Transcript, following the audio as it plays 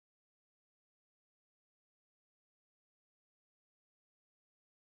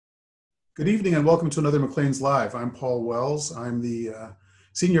Good evening and welcome to another Maclean's Live. I'm Paul Wells. I'm the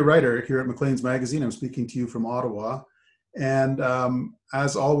senior writer here at Maclean's Magazine. I'm speaking to you from Ottawa. And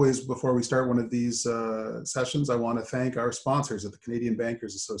as always, before we start one of these sessions, I want to thank our sponsors at the Canadian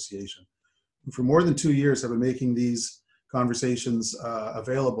Bankers Association, who for more than 2 years have been making these conversations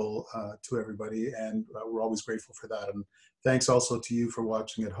available to everybody. And we're always grateful for that. And thanks also to you for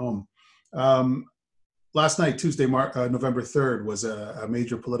watching at home. Last night, Tuesday, November 3rd, was a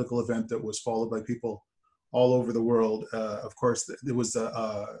major political event that was followed by people all over the world. Of course,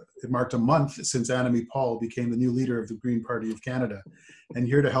 it marked a month since Annamie Paul became the new leader of the Green Party of Canada. And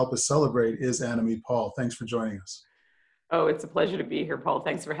here to help us celebrate is Annamie Paul. Thanks for joining us. Oh, it's a pleasure to be here, Paul.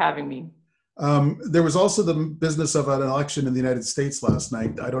 Thanks for having me. There was also the business of an election in the United States last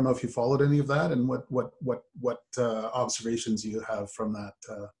night. I don't know if you followed any of that and what observations you have from that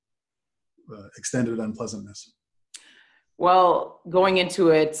extended unpleasantness. Well, going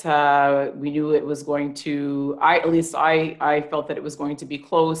into it, we knew it was going to, I felt that it was going to be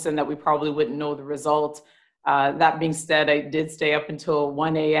close and that we probably wouldn't know the result. That being said, I did stay up until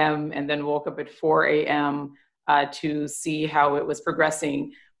 1 a.m. and then woke up at 4 a.m. To see how it was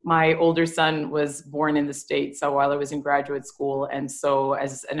progressing. My older son was born in the States while I was in graduate school. And so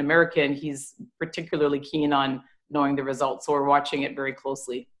as an American, he's particularly keen on knowing the results. So we're watching it very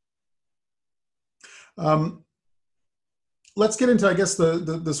closely. Let's get into, I guess,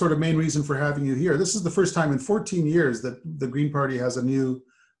 the sort of main reason for having you here. This is the first time in 14 years that the Green Party has a new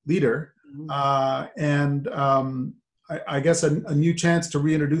leader, and I guess a new chance to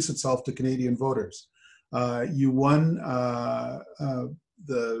reintroduce itself to Canadian voters. You won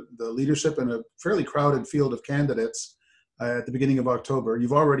the leadership in a fairly crowded field of candidates at the beginning of October.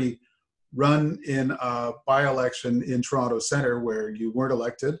 You've already run in a by-election in Toronto Centre where you weren't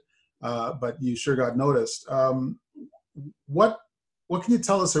elected. But you sure got noticed. What can you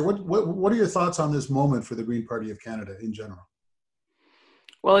tell us, or what are your thoughts on this moment for the Green Party of Canada in general?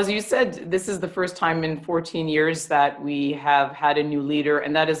 Well, as you said, this is the first time in 14 years that we have had a new leader,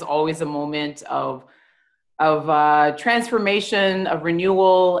 and that is always a moment of transformation, of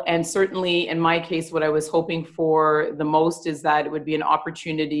renewal, and certainly in my case, what I was hoping for the most is that it would be an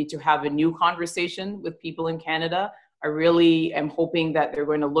opportunity to have a new conversation with people in Canada. I really am hoping that they're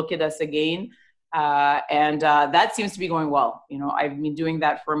going to look at us again. And that seems to be going well. You know, I've been doing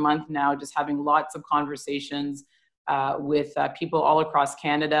that for a month now, just having lots of conversations with people all across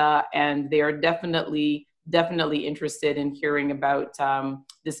Canada. And they are definitely interested in hearing about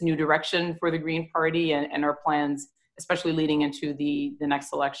this new direction for the Green Party and our plans, especially leading into the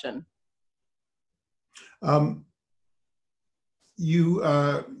next election.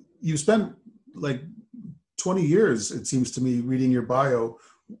 You spent like 20 years, it seems to me, reading your bio,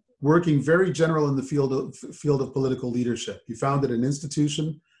 working very general in the field of political leadership. You founded an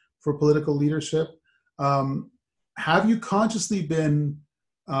institution for political leadership. Have you consciously been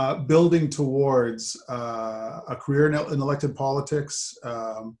building towards a career in elected politics?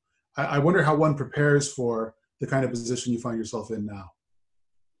 I wonder how one prepares for the kind of position you find yourself in now.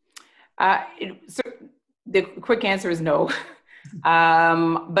 So the quick answer is no.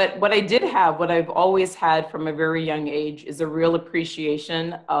 But what I've always had from a very young age is a real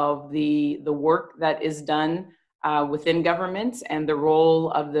appreciation of the work that is done within government and the role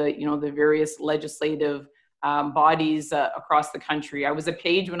of the various legislative bodies across the country. I was a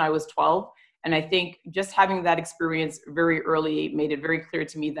page when I was 12, and I think just having that experience very early made it very clear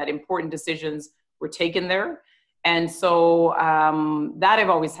to me that important decisions were taken there. And so that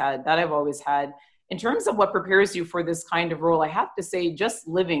I've always had. In terms of what prepares you for this kind of role, I have to say just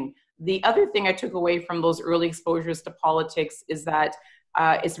living. The other thing I took away from those early exposures to politics is that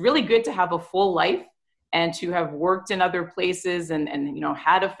it's really good to have a full life and to have worked in other places and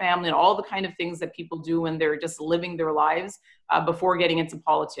had a family and all the kind of things that people do when they're just living their lives before getting into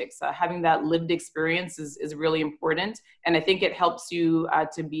politics. Having that lived experience is really important. And I think it helps you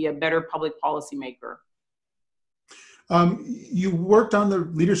to be a better public policymaker. You worked on the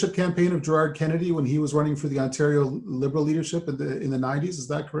leadership campaign of Gerard Kennedy when he was running for the Ontario Liberal leadership in the 90s. Is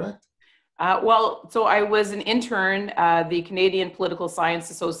that correct? Well, so I was an intern. The Canadian Political Science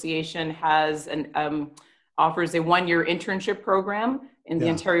Association offers a one-year internship program in the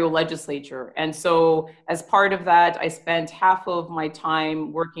Ontario legislature. And so as part of that, I spent half of my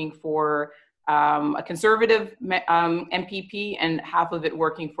time working for a conservative MPP and half of it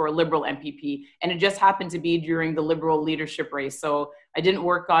working for a Liberal MPP. And it just happened to be during the Liberal leadership race. So I didn't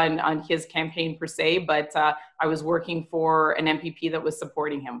work on his campaign per se, but I was working for an MPP that was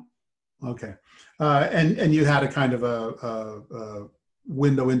supporting him. Okay. And you had a kind of a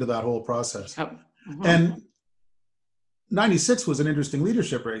window into that whole process. Oh. Mm-hmm. And '96 was an interesting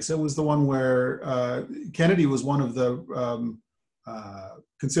leadership race. It was the one where Kennedy was one of the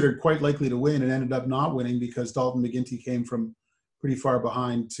considered quite likely to win and ended up not winning because Dalton McGuinty came from pretty far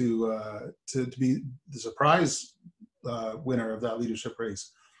behind to be the surprise winner of that leadership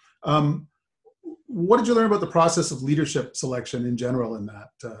race. What did you learn about the process of leadership selection in general in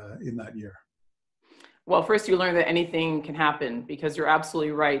that year? Well, first you learn that anything can happen because you're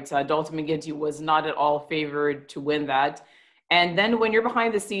absolutely right. Dalton McGuinty was not at all favored to win that. And then when you're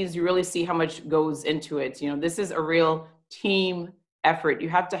behind the scenes, you really see how much goes into it. You know, this is a real team effort. You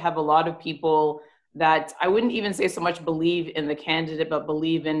have to have a lot of people that I wouldn't even say so much believe in the candidate, but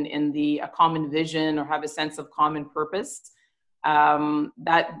believe in the a common vision or have a sense of common purpose. Those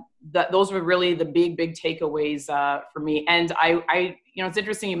were really the big takeaways for me. And it's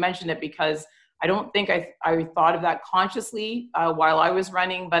interesting you mentioned it because I don't think I thought of that consciously while I was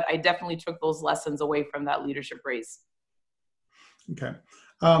running, but I definitely took those lessons away from that leadership race. Okay.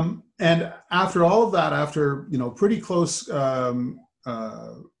 And after all of that, after, pretty close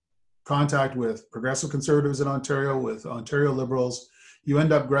contact with progressive conservatives in Ontario, with Ontario Liberals, you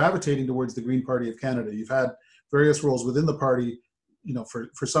end up gravitating towards the Green Party of Canada. You've had various roles within the party,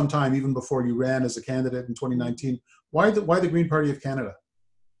 for some time, even before you ran as a candidate in 2019. Why the Green Party of Canada?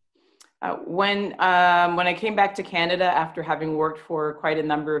 When I came back to Canada after having worked for quite a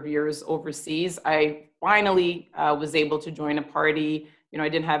number of years overseas, I finally was able to join a party. I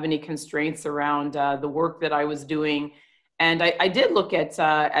didn't have any constraints around the work that I was doing. And I did look at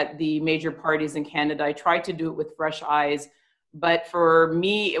the major parties in Canada. I tried to do it with fresh eyes. But for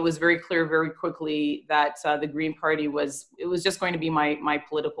me, it was very clear very quickly that the Green Party was just going to be my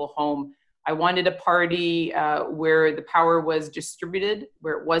political home. I wanted a party where the power was distributed,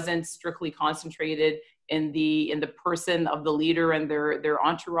 where it wasn't strictly concentrated in the person of the leader and their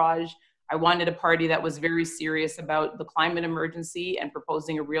entourage. I wanted a party that was very serious about the climate emergency and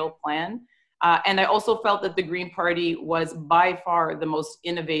proposing a real plan. And I also felt that the Green Party was by far the most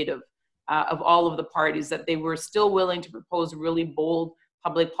innovative of all of the parties, that they were still willing to propose really bold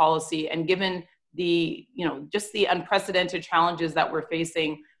public policy. And given just the unprecedented challenges that we're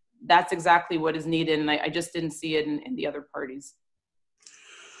facing, that's exactly what is needed. And I just didn't see it in the other parties.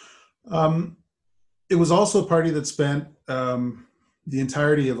 It was also a party that spent the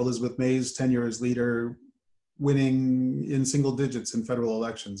entirety of Elizabeth May's tenure as leader winning in single digits in federal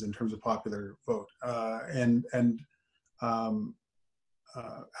elections in terms of popular vote, and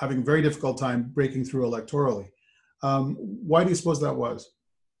having a very difficult time breaking through electorally. Why do you suppose that was?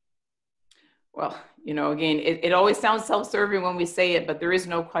 Well, again, it always sounds self-serving when we say it, but there is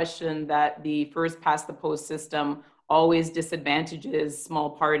no question that the first past the post system always disadvantages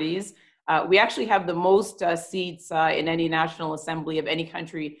small parties. We actually have the most seats in any national assembly of any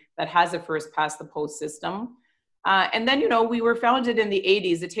country that has a first past the post system. And then, we were founded in the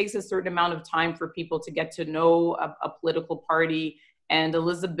 80s. It takes a certain amount of time for people to get to know a political party. And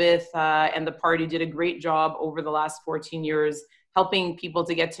Elizabeth and the party did a great job over the last 14 years helping people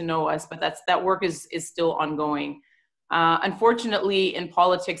to get to know us, but that work is still ongoing. Unfortunately, in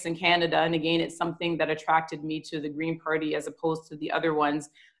politics in Canada, and again, it's something that attracted me to the Green Party as opposed to the other ones,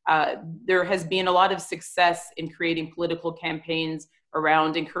 there has been a lot of success in creating political campaigns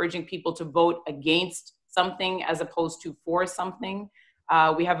around encouraging people to vote against something as opposed to for something.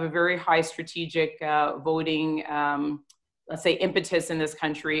 We have a very high strategic voting, let's say, impetus in this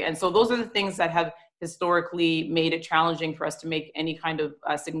country. And so those are the things that have historically made it challenging for us to make any kind of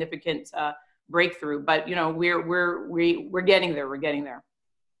significant breakthrough. But we're getting there. We're getting there.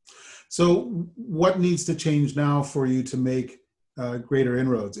 So, what needs to change now for you to make greater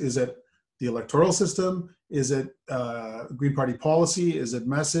inroads? Is it the electoral system? Is it Green Party policy? Is it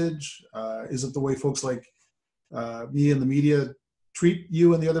message? Is it the way folks like me and the media treat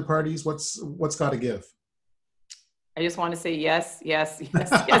you and the other parties? What's got to give? I just want to say yes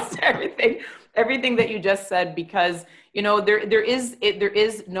to everything that you just said, because there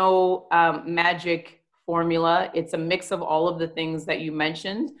is no magic formula. It's a mix of all of the things that you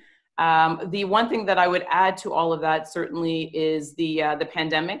mentioned. The one thing that I would add to all of that certainly is the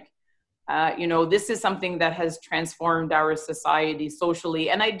pandemic. This is something that has transformed our society socially,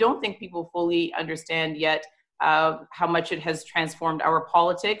 and I don't think people fully understand yet how much it has transformed our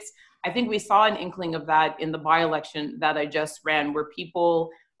politics. I think we saw an inkling of that in the by-election that I just ran, where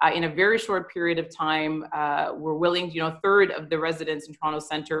people in a very short period of time were willing, a third of the residents in Toronto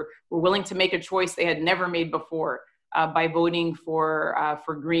Centre were willing to make a choice they had never made before by voting for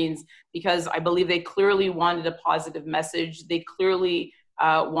Greens, because I believe they clearly wanted a positive message. They clearly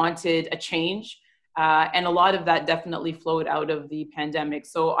wanted a change. And a lot of that definitely flowed out of the pandemic.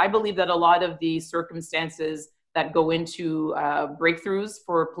 So I believe that a lot of the circumstances that go into breakthroughs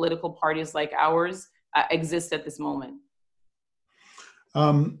for political parties like ours exist at this moment.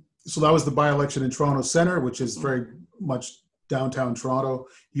 So that was the by-election in Toronto Centre, which is very much downtown Toronto.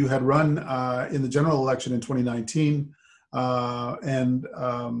 You had run in the general election in 2019, and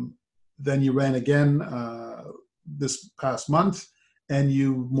then you ran again this past month, and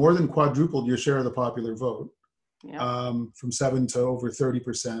you more than quadrupled your share of the popular vote, from 7 to over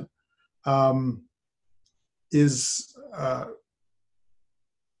 30%.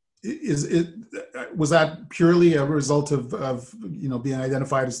 Was that purely a result of being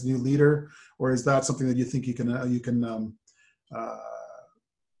identified as the new leader, or is that something that you think you can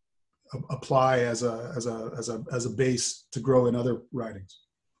apply as a base to grow in other ridings?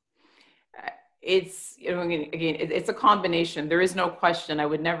 It's, again, it's a combination. There is no question. I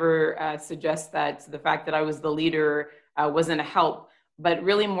would never suggest that the fact that I was the leader wasn't a help. But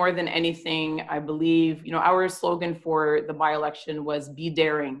really, more than anything, I believe, our slogan for the by-election was "Be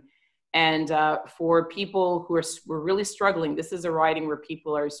Daring." And for people who were really struggling, this is a riding where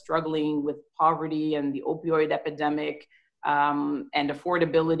people are struggling with poverty and the opioid epidemic and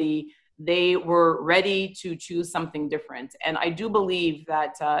affordability. They were ready to choose something different. And I do believe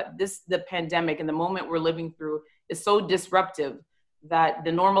that the pandemic and the moment we're living through is so disruptive that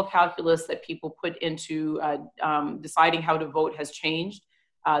the normal calculus that people put into deciding how to vote has changed.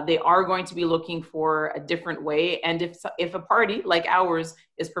 They are going to be looking for a different way. And if a party like ours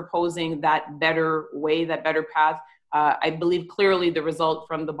is proposing that better way, that better path, I believe clearly the result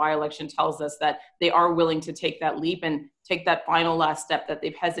from the by-election tells us that they are willing to take that leap and take that final last step that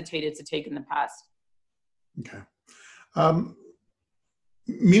they've hesitated to take in the past. Okay.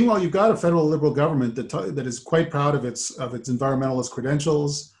 Meanwhile, you've got a federal Liberal government that is quite proud of its environmentalist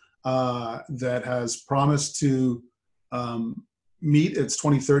credentials, that has promised to meet its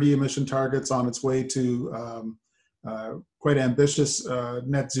 2030 emission targets on its way to quite ambitious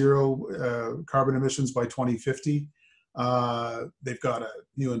net zero carbon emissions by 2050. They've got a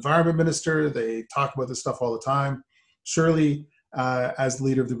new environment minister. They talk about this stuff all the time. Surely, as the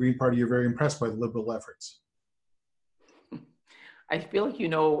leader of the Green Party, you're very impressed by the Liberal efforts. I feel like you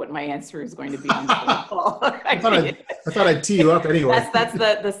know what my answer is going to be on the call. I thought I'd tee you up anyway. That's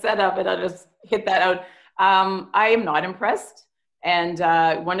the setup, and I'll just hit that out. I am not impressed. And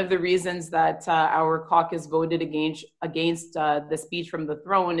one of the reasons that our caucus voted against the speech from the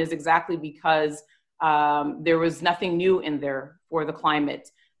throne is exactly because there was nothing new in there for the climate.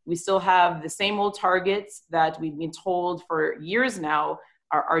 We still have the same old targets that we've been told for years now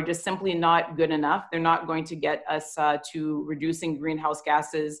are just simply not good enough. They're not going to get us to reducing greenhouse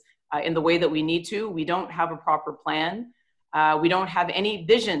gases in the way that we need to. We don't have a proper plan. We don't have any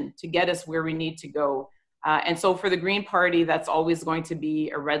vision to get us where we need to go. And so for the Green Party, that's always going to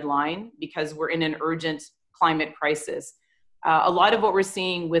be a red line because we're in an urgent climate crisis. A lot of what we're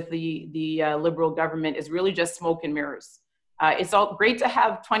seeing with the Liberal government is really just smoke and mirrors. It's all great to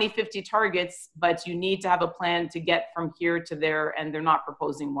have 2050 targets, but you need to have a plan to get from here to there, and they're not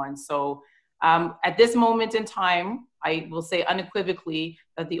proposing one. So at this moment in time, I will say unequivocally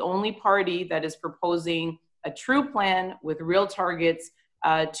that the only party that is proposing a true plan with real targets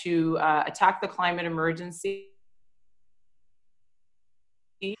to attack the climate emergency.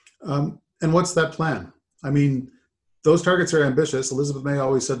 And what's that plan? I mean, those targets are ambitious. Elizabeth May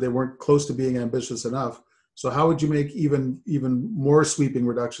always said they weren't close to being ambitious enough. So how would you make even more sweeping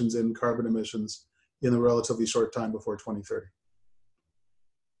reductions in carbon emissions in a relatively short time before 2030?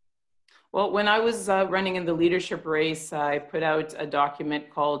 Well, when I was running in the leadership race, I put out a document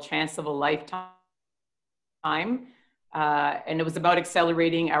called Chance of a Lifetime. And it was about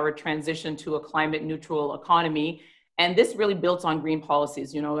accelerating our transition to a climate neutral economy. And this really built on green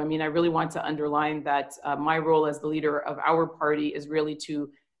policies. I really want to underline that my role as the leader of our party is really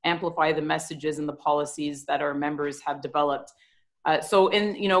to amplify the messages and the policies that our members have developed. So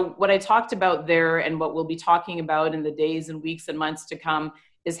what I talked about there and what we'll be talking about in the days and weeks and months to come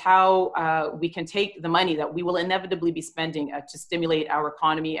is how we can take the money that we will inevitably be spending to stimulate our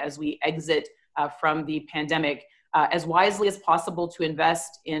economy as we exit from the pandemic as wisely as possible to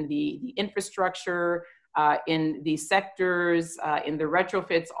invest in the infrastructure, in the sectors, in the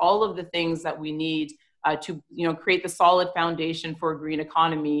retrofits, all of the things that we need to create the solid foundation for a green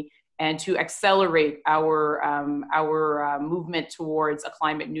economy and to accelerate our movement towards a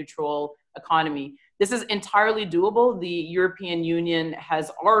climate neutral economy. This is entirely doable. The European Union has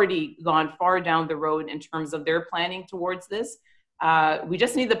already gone far down the road in terms of their planning towards this. We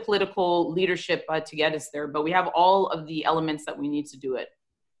just need the political leadership to get us there, but we have all of the elements that we need to do it.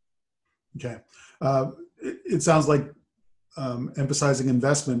 Okay. It sounds like emphasizing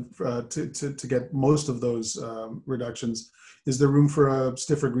investment to get most of those reductions. Is there room for a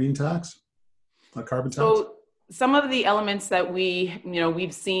stiffer green tax, a carbon tax? So some of the elements that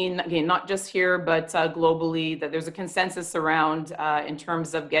we've seen, again, not just here, but globally, that there's a consensus around in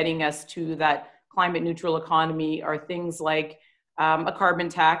terms of getting us to that climate neutral economy are things like a carbon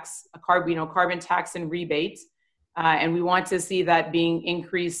tax, carbon tax and rebate. And we want to see that being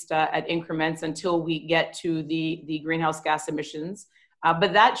increased at increments until we get to the greenhouse gas emissions.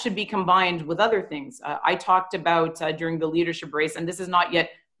 But that should be combined with other things. I talked about during the leadership race, and this is not yet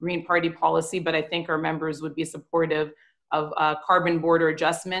Green Party policy, but I think our members would be supportive of carbon border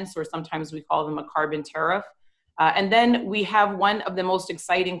adjustments, or sometimes we call them a carbon tariff. And then we have one of the most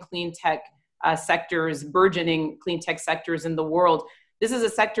exciting clean tech sectors, burgeoning clean tech sectors in the world. This is a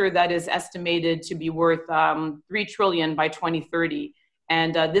sector that is estimated to be worth $3 trillion by 2030.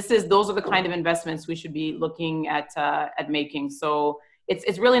 And those are the kind of investments we should be looking at making. So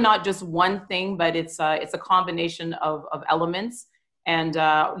it's really not just one thing, but it's a combination of elements. And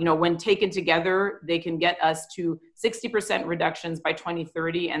when taken together, they can get us to 60% reductions by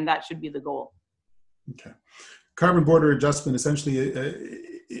 2030, and that should be the goal. Okay. Carbon border adjustment essentially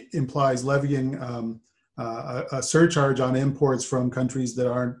implies levying a surcharge on imports from countries that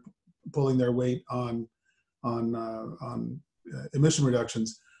aren't pulling their weight on emission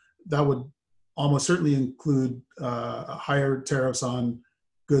reductions. That would almost certainly include higher tariffs on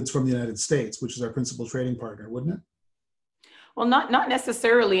goods from the United States, which is our principal trading partner, wouldn't it? Well, not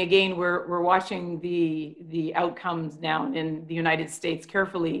necessarily. Again, we're watching the outcomes now in the United States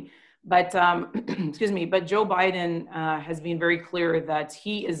carefully. But excuse me. But Joe Biden has been very clear that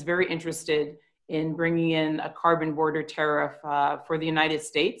he is very interested in bringing in a carbon border tariff for the United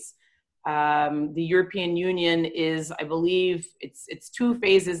States. The European Union is, I believe, it's 2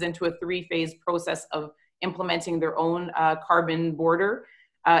 phases into a 3-phase process of implementing their own carbon border.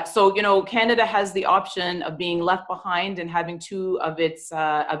 So Canada has the option of being left behind and having 2 of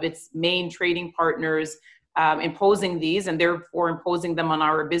its main trading partners imposing these, and therefore imposing them on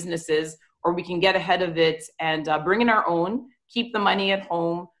our businesses, or we can get ahead of it and bring in our own, keep the money at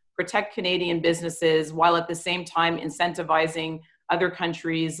home, protect Canadian businesses, while at the same time incentivizing other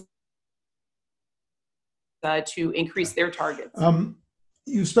countries to increase their targets.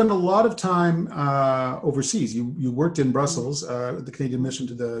 You spend a lot of time overseas. You worked in Brussels, the Canadian mission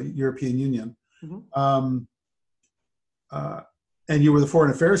to the European Union. Mm-hmm. And you were the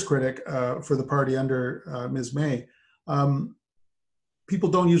foreign affairs critic for the party under Ms. May. People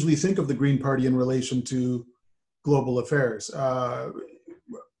don't usually think of the Green Party in relation to global affairs.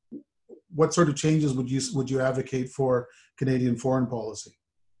 What sort of changes would you advocate for Canadian foreign policy?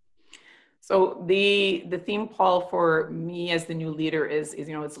 So the theme, Paul, for me as the new leader is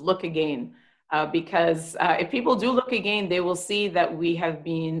it's look again. Because if people do look again, they will see that we have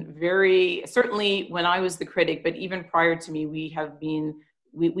been certainly when I was the critic, but even prior to me,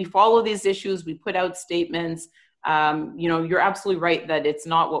 we follow these issues, we put out statements. You're absolutely right that it's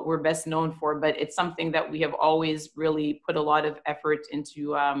not what we're best known for, but it's something that we have always really put a lot of effort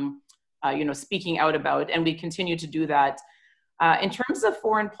into, speaking out about, and we continue to do that. In terms of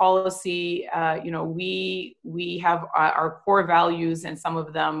foreign policy, we have our core values, and some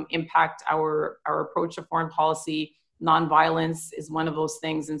of them impact our approach to foreign policy. Nonviolence is one of those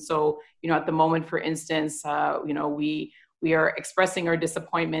things. And so, at the moment, for instance, we are expressing our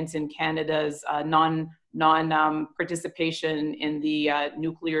disappointment in Canada's participation in the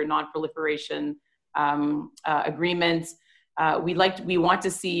nuclear non-proliferation agreement. We want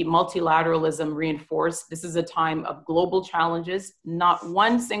to see multilateralism reinforced. This is a time of global challenges. Not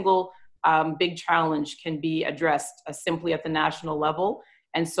one single big challenge can be addressed simply at the national level.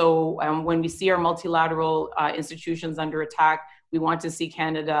 And so when we see our multilateral institutions under attack, we want to see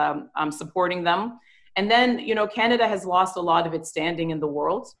Canada supporting them. And then, Canada has lost a lot of its standing in the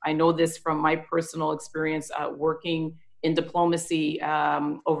world. I know this from my personal experience working in diplomacy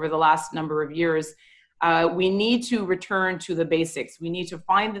over the last number of years. We need to return to the basics. We need to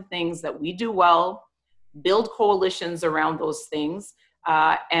find the things that we do well, build coalitions around those things,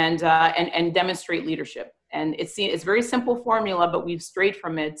 and demonstrate leadership. And it's a very simple formula, but we've strayed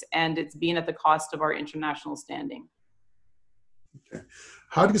from it, and it's been at the cost of our international standing. Okay.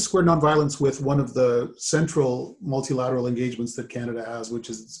 How do you square nonviolence with one of the central multilateral engagements that Canada has, which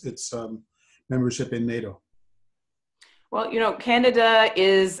is its membership in NATO? Well, Canada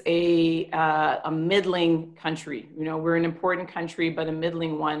is a middling country. We're an important country, but a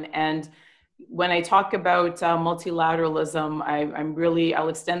middling one. And when I talk about multilateralism, I'll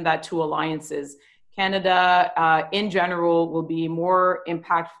extend that to alliances. Canada, in general, will be more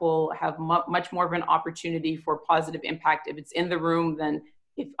impactful, have much more of an opportunity for positive impact if it's in the room than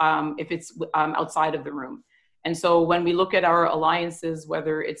if it's outside of the room. And so when we look at our alliances,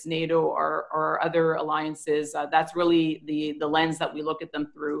 whether it's NATO or other alliances, that's really the lens that we look at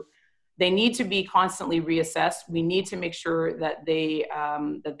them through. They need to be constantly reassessed. We need to make sure that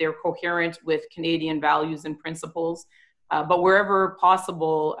they're coherent with Canadian values and principles. But wherever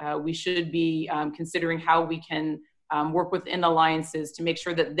possible, we should be considering how we can work within alliances to make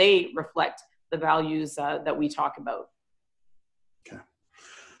sure that they reflect the values that we talk about. Okay.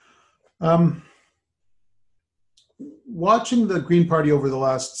 Watching the Green Party over the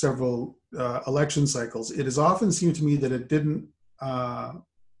last several election cycles, it has often seemed to me that it didn't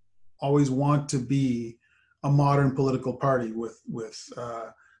always want to be a modern political party with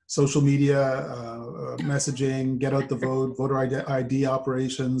social media, messaging, get out the vote, voter ID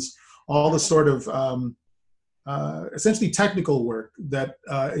operations, all the sort of essentially technical work that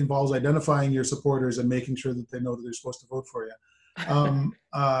involves identifying your supporters and making sure that they know that they're supposed to vote for you.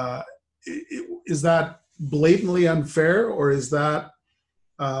 Is that blatantly unfair, or is that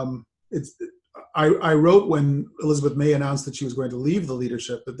I wrote when Elizabeth May announced that she was going to leave the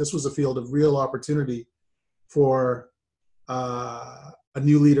leadership that this was a field of real opportunity for a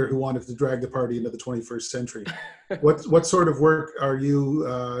new leader who wanted to drag the party into the 21st century. What sort of work are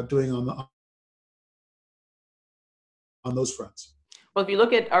you doing on those fronts? Well, if you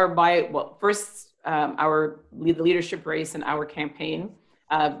look at our first our leadership race and our campaign.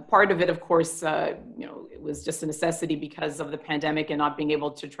 Part of it, of course, it was just a necessity because of the pandemic and not being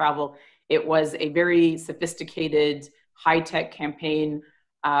able to travel. It was a very sophisticated, high-tech campaign.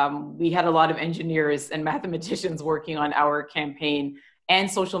 We had a lot of engineers and mathematicians working on our campaign, and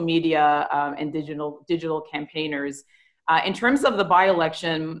social media and digital campaigners. In terms of the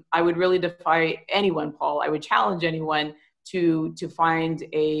by-election, I would really defy anyone, Paul. I would challenge anyone to find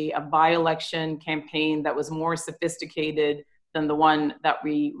a by-election campaign that was more sophisticated than the one that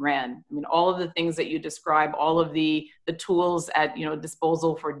we ran. I mean, all of the things that you describe, all of the tools at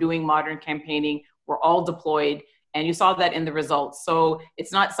disposal for doing modern campaigning were all deployed, and you saw that in the results. So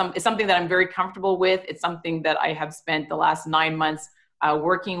it's something that I'm very comfortable with. It's something that I have spent the last 9 months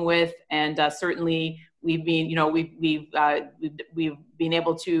working with, and certainly we've been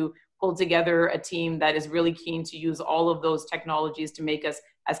able to pull together a team that is really keen to use all of those technologies to make us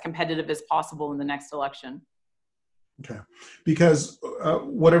as competitive as possible in the next election. Okay, because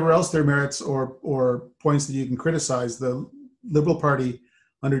whatever else their merits or points that you can criticize, the Liberal Party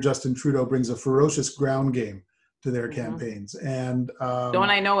under Justin Trudeau brings a ferocious ground game to their campaigns. And don't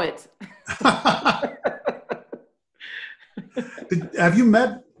I know it? Have you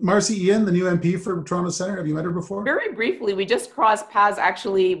met Marcy Ian, the new MP for Toronto Centre? Have you met her before? Very briefly. We just crossed paths.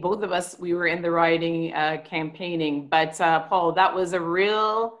 Actually, both of us, we were in the riding campaigning. But Paul, that was a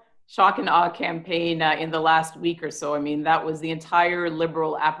real shock and awe campaign in the last week or so. I mean, that was the entire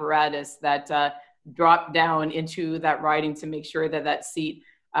Liberal apparatus that dropped down into that riding to make sure that that seat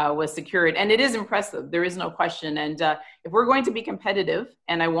was secured. And it is impressive. There is no question. And if we're going to be competitive,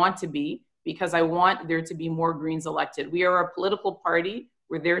 and I want to be, because I want there to be more Greens elected. We are a political party.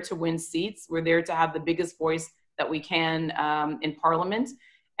 We're there to win seats. We're there to have the biggest voice that we can in Parliament.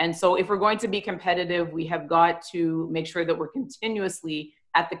 And so if we're going to be competitive, we have got to make sure that we're continuously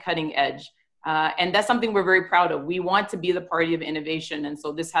at the cutting edge. And that's something we're very proud of. We want to be the party of innovation. And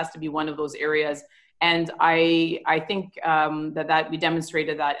so this has to be one of those areas. And I think that we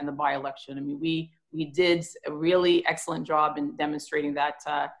demonstrated that in the by-election. I mean, we did a really excellent job in demonstrating that,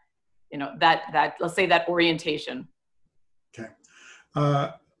 that let's say that orientation. Okay.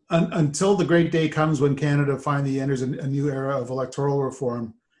 Until the great day comes when Canada finally enters a new era of electoral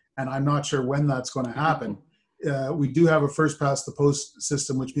reform, and I'm not sure when that's going to happen. We do have a first past the post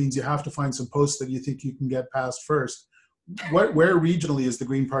system, which means you have to find some posts that you think you can get past first. Where regionally is the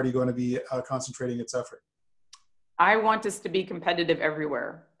Green Party going to be concentrating its effort? I want us to be competitive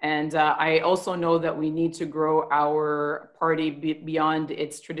everywhere. And I also know that we need to grow our party beyond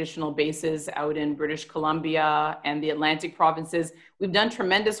its traditional bases out in British Columbia and the Atlantic provinces. We've done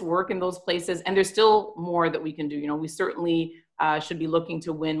tremendous work in those places, and there's still more that we can do. We certainly should be looking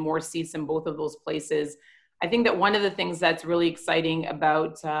to win more seats in both of those places. I think that one of the things that's really exciting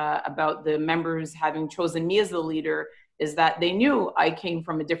about the members having chosen me as the leader is that they knew I came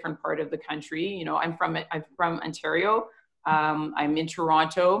from a different part of the country. I'm from Ontario. I'm in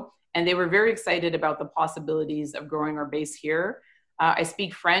Toronto, and they were very excited about the possibilities of growing our base here. I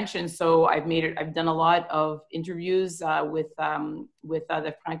speak French, and so I've done a lot of interviews with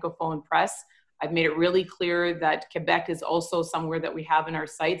the Francophone press. I've made it really clear that Quebec is also somewhere that we have in our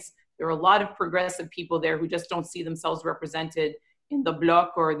sights. There are a lot of progressive people there who just don't see themselves represented in the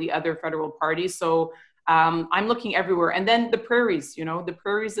Bloc or the other federal parties. So I'm looking everywhere. And then the prairies, the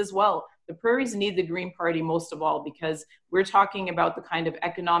prairies as well. The prairies need the Green Party most of all, because we're talking about the kind of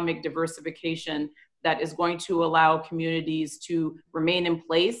economic diversification that is going to allow communities to remain in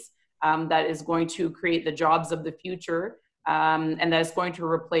place, that is going to create the jobs of the future, and that is going to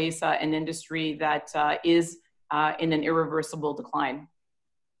replace an industry that is in an irreversible decline.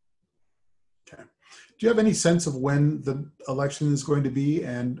 Okay. Do you have any sense of when the election is going to be,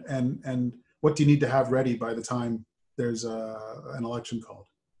 and what do you need to have ready by the time there's an election called?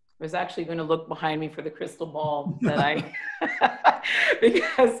 I was actually going to look behind me for the crystal ball that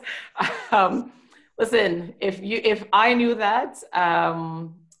because listen, if I knew that,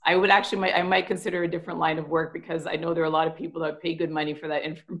 I would actually, I might consider a different line of work, because I know there are a lot of people that pay good money for that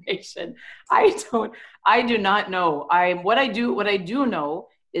information. I do not know. What I do know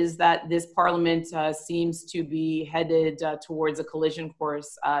is that this parliament seems to be headed towards a collision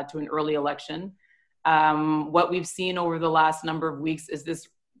course to an early election. What we've seen over the last number of weeks is this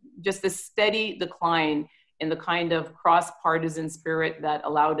steady decline in the kind of cross-partisan spirit that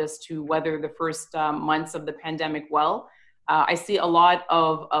allowed us to weather the first months of the pandemic well. I see a lot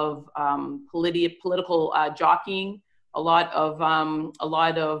of political jockeying, a lot of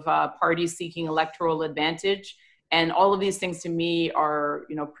parties seeking electoral advantage, and all of these things to me are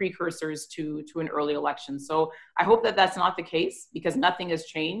precursors to an early election. So I hope that that's not the case, because nothing has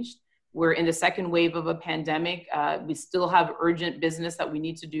changed. We're in the second wave of a pandemic. We still have urgent business that we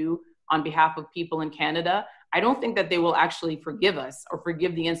need to do on behalf of people in Canada. I don't think that they will actually forgive us or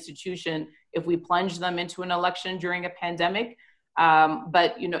forgive the institution if we plunge them into an election during a pandemic.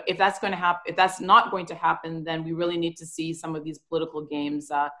 But if that's going to happen, if that's not going to happen, then we really need to see some of these political games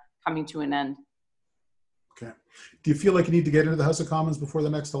coming to an end. Okay. Do you feel like you need to get into the House of Commons before the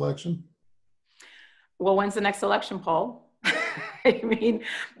next election? Well, when's the next election, Paul? I mean,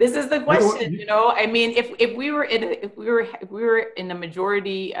 this is the question. I mean, if we were in a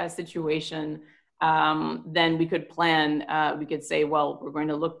majority situation, then we could plan. We could say, well, we're going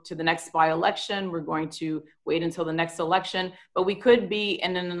to look to the next by-election. We're going to wait until the next election, but we could be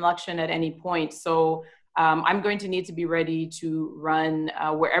in an election at any point. So I'm going to need to be ready to run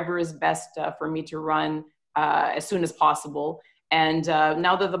wherever is best for me to run as soon as possible. And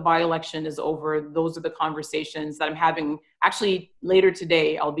now that the by-election is over, those are the conversations that I'm having. Actually, later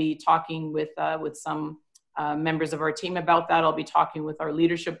today, I'll be talking with some members of our team about that. I'll be talking with our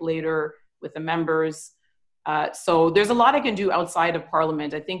leadership later, with the members. So there's a lot I can do outside of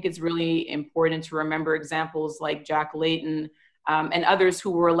Parliament. I think it's really important to remember examples like Jack Layton and others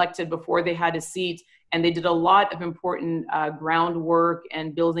who were elected before they had a seat, and they did a lot of important groundwork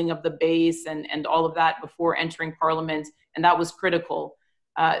and building of the base and all of that before entering Parliament, and that was critical.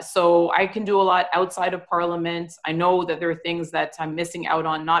 So I can do a lot outside of Parliament. I know that there are things that I'm missing out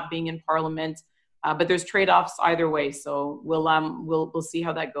on not being in Parliament, but there's trade-offs either way. So we'll see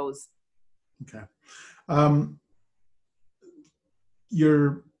how that goes. Okay.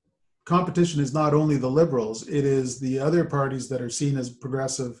 Your competition is not only the Liberals, it is the other parties that are seen as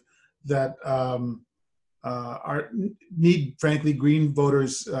progressive that need, frankly, Green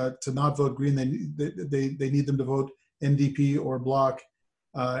voters to not vote Green. They need them to vote NDP or Bloc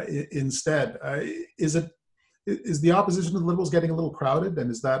instead. Is the opposition to the Liberals getting a little crowded, and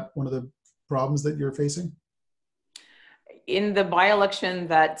is that one of the problems that you're facing? In the by-election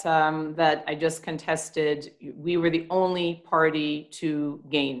that I just contested, we were the only party to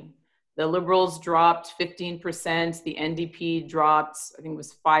gain. The Liberals dropped 15%. The NDP dropped, I think it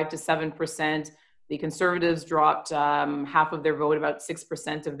was 5 to 7%. The Conservatives dropped half of their vote, about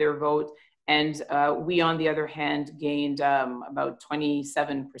 6% of their vote. And we, on the other hand, gained about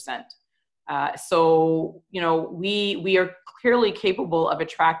 27%. So, we are clearly capable of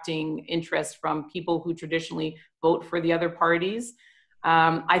attracting interest from people who traditionally vote for the other parties.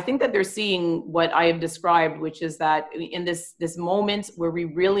 I think that they're seeing what I have described, which is that in this moment where we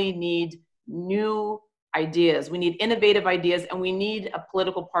really need new ideas, we need innovative ideas, and we need a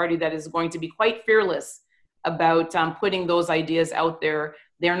political party that is going to be quite fearless about putting those ideas out there.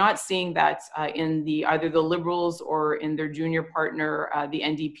 They're not seeing that in either the Liberals or in their junior partner, the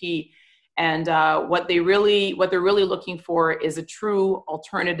NDP. And what they're really looking for is a true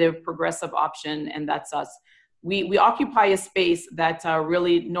alternative progressive option, and that's us. We occupy a space that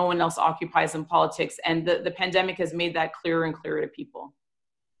really no one else occupies in politics, and the pandemic has made that clearer and clearer to people.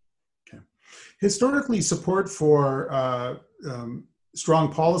 Okay. Historically, support for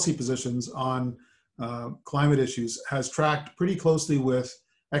strong policy positions on climate issues has tracked pretty closely with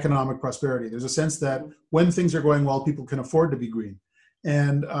economic prosperity. There's a sense that when things are going well, people can afford to be green.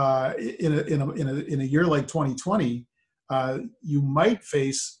 And in a year like 2020, you might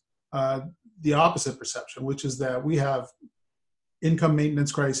face the opposite perception, which is that we have income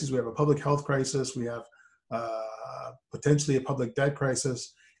maintenance crises, we have a public health crisis, we have potentially a public debt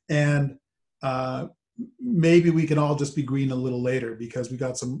crisis, and maybe we can all just be green a little later because we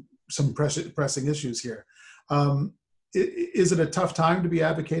got some pressing issues here. Is it a tough time to be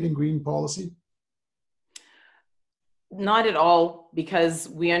advocating green policy? Not at all, because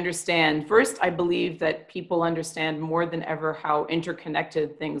we understand. First, I believe that people understand more than ever how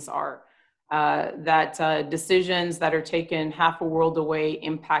interconnected things are. That decisions that are taken half a world away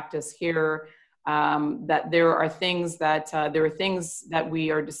impact us here. That there are things that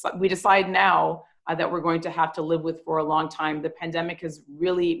we decide now that we're going to have to live with for a long time. The pandemic has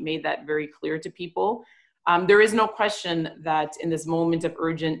really made that very clear to people. There is no question that in this moment of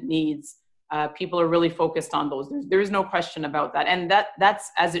urgent needs, people are really focused on those. There is no question about that. And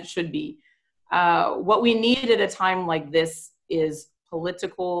that's as it should be. What we need at a time like this is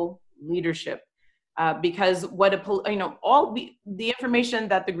political leadership. Because all the information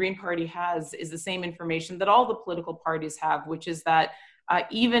that the Green Party has is the same information that all the political parties have, which is that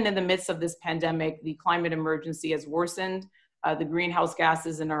even in the midst of this pandemic, the climate emergency has worsened. The greenhouse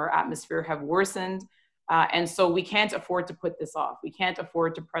gases in our atmosphere have worsened. And so we can't afford to put this off. We can't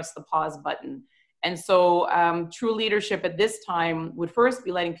afford to press the pause button. And so true leadership at this time would first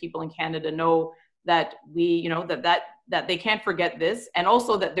be letting people in Canada know that that they can't forget this, and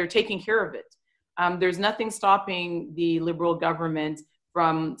also that they're taking care of it. There's nothing stopping the Liberal government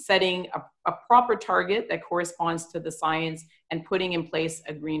from setting a proper target that corresponds to the science and putting in place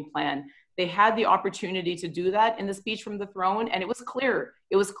a green plan. They had the opportunity to do that in the speech from the throne, and it was clear.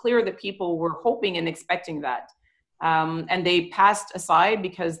 It was clear that people were hoping and expecting that. And they passed aside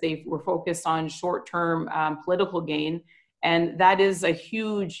because they were focused on short-term political gain. And that is a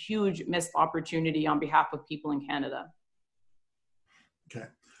huge, huge missed opportunity on behalf of people in Canada. Okay.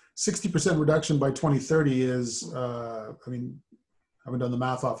 60% reduction by 2030 is, I haven't done the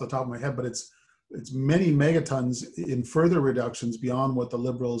math off the top of my head, but it's many megatons in further reductions beyond what the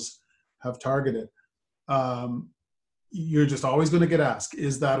Liberals have targeted. You're just always going to get asked,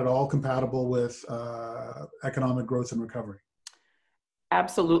 is that at all compatible with economic growth and recovery?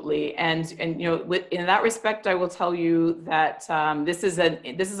 Absolutely, and in that respect, I will tell you that this is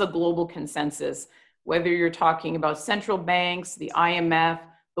a global consensus. Whether you're talking about central banks, the IMF,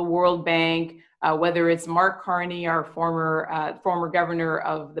 the World Bank, whether it's Mark Carney, our former governor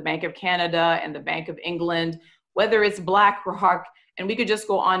of the Bank of Canada and the Bank of England, whether it's BlackRock, and we could just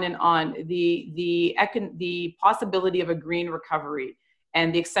go on and on. The possibility of a green recovery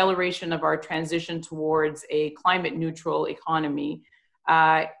and the acceleration of our transition towards a climate neutral economy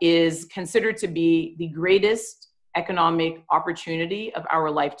is considered to be the greatest economic opportunity of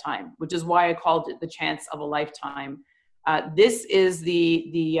our lifetime, which is why I called it the chance of a lifetime. This is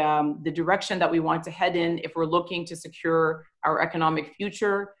the direction that we want to head in if we're looking to secure our economic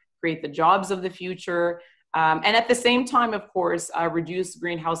future, create the jobs of the future, and at the same time, of course, reduce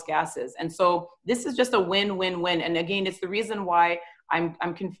greenhouse gases. And so this is just a win-win-win. And again, it's the reason why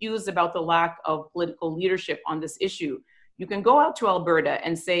I'm confused about the lack of political leadership on this issue. You can go out to Alberta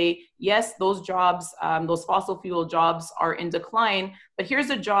and say, yes, those jobs, those fossil fuel jobs are in decline, but here's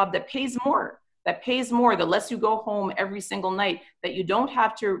a job that pays more, that lets you go home every single night, that you don't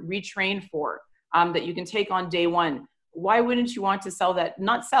have to retrain for, that you can take on day one. Why wouldn't you want to sell that,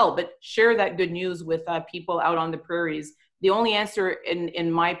 not sell, but share that good news with people out on the prairies? The only answer,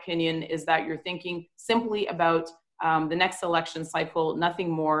 in my opinion, is that you're thinking simply about the next election cycle,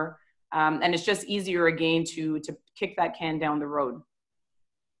 nothing more. And it's just easier again to kick that can down the road.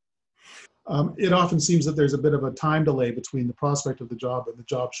 It often seems that there's a bit of a time delay between the prospect of the job and the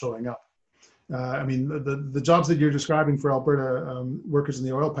job showing up. The jobs that you're describing for Alberta workers in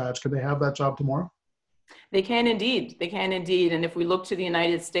the oil patch, can they have that job tomorrow? They can indeed. They can indeed. And if we look to the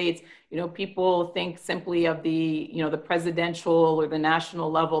United States, people think simply of the presidential or the national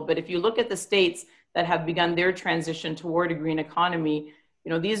level. But if you look at the states that have begun their transition toward a green economy,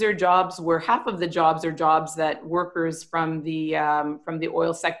 these are jobs where half of the jobs are jobs that workers from the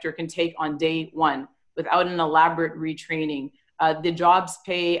oil sector can take on day one without an elaborate retraining. The jobs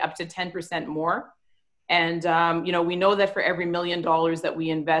pay up to 10% more. And, we know that for every $1 million that we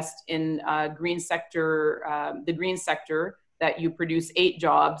invest in the green sector, that you produce 8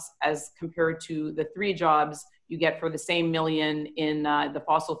 jobs as compared to the 3 jobs you get for the same million in the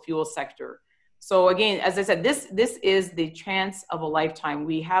fossil fuel sector. So again, as I said, this is the chance of a lifetime.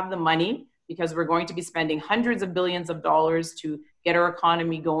 We have the money because we're going to be spending hundreds of billions of dollars to get our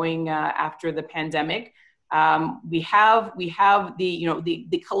economy going after the pandemic. We have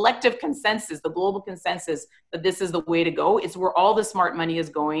the collective consensus, the global consensus that this is the way to go. It's where all the smart money is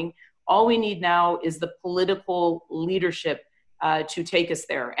going. All we need now is the political leadership to take us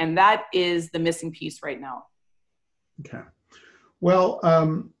there. And that is the missing piece right now. Okay. Well,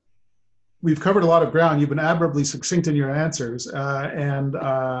 we've covered a lot of ground. You've been admirably succinct in your answers.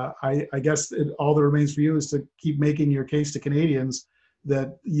 I guess all that remains for you is to keep making your case to Canadians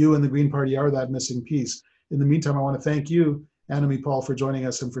that you and the Green Party are that missing piece. In the meantime, I want to thank you, Annamie Paul, for joining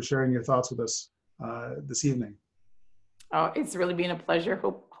us and for sharing your thoughts with us this evening. Oh, it's really been a pleasure.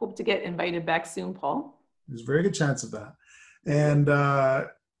 Hope to get invited back soon, Paul. There's a very good chance of that. And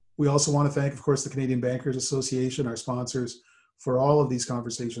we also want to thank, of course, the Canadian Bankers Association, our sponsors, for all of these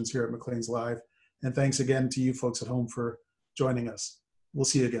conversations here at Maclean's Live. And thanks again to you folks at home for joining us. We'll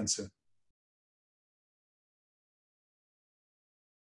see you again soon.